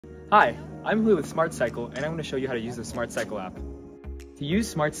Hi, I'm Hui with SmartCycle, and I'm going to show you how to use the SmartCycle app. To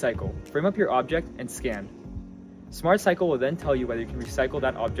use SmartCycle, frame up your object and scan. SmartCycle will then tell you whether you can recycle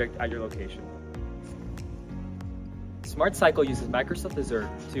that object at your location. SmartCycle uses Microsoft Azure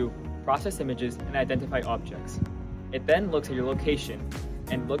to process images and identify objects. It then looks at your location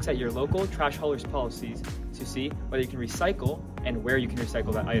and looks at your local trash haulers policies to see whether you can recycle and where you can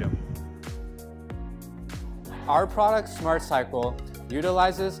recycle that item. Our product, SmartCycle,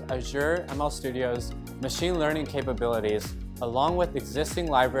 utilizes Azure ML Studio's machine learning capabilities along with existing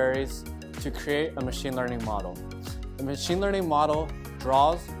libraries to create a machine learning model. The machine learning model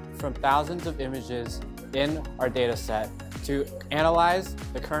draws from thousands of images in our data set to analyze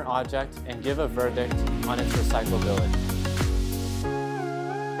the current object and give a verdict on its recyclability.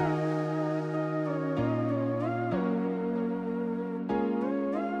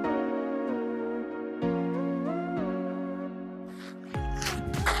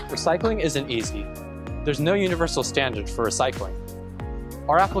 Recycling isn't easy. There's no universal standard for recycling.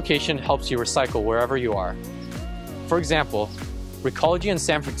 Our application helps you recycle wherever you are. For example, Recology in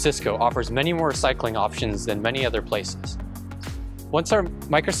San Francisco offers many more recycling options than many other places. Once our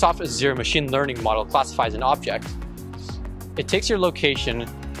Microsoft Azure machine learning model classifies an object, it takes your location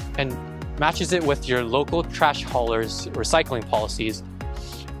and matches it with your local trash haulers' recycling policies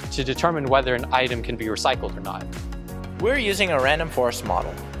to determine whether an item can be recycled or not. We're using a random forest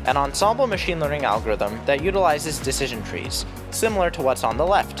model, an ensemble machine learning algorithm that utilizes decision trees, similar to what's on the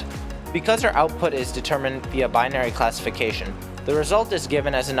left. Because our output is determined via binary classification, the result is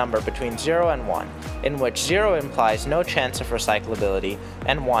given as a number between 0 and 1, in which 0 implies no chance of recyclability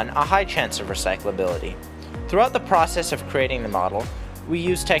and 1 a high chance of recyclability. Throughout the process of creating the model, we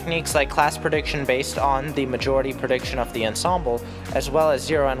use techniques like class prediction based on the majority prediction of the ensemble, as well as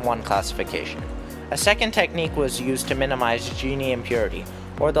 0 and 1 classification. A second technique was used to minimize Gini impurity,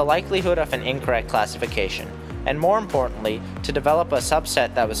 or the likelihood of an incorrect classification, and more importantly, to develop a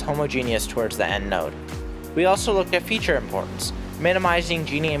subset that was homogeneous towards the end node. We also looked at feature importance, minimizing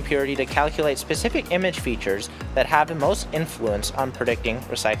Gini impurity to calculate specific image features that have the most influence on predicting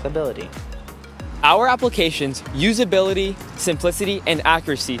recyclability. Our application's usability, simplicity, and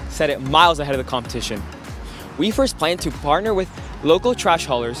accuracy set it miles ahead of the competition. We first planned to partner with local trash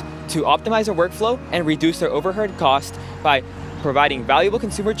haulers to optimize their workflow and reduce their overhead cost by providing valuable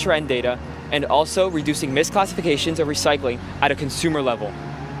consumer trend data and also reducing misclassifications of recycling at a consumer level.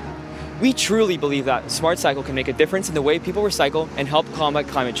 We truly believe that SmartCycle can make a difference in the way people recycle and help combat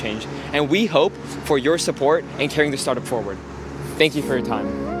climate change, and we hope for your support in carrying the startup forward. Thank you for your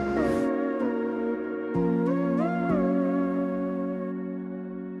time.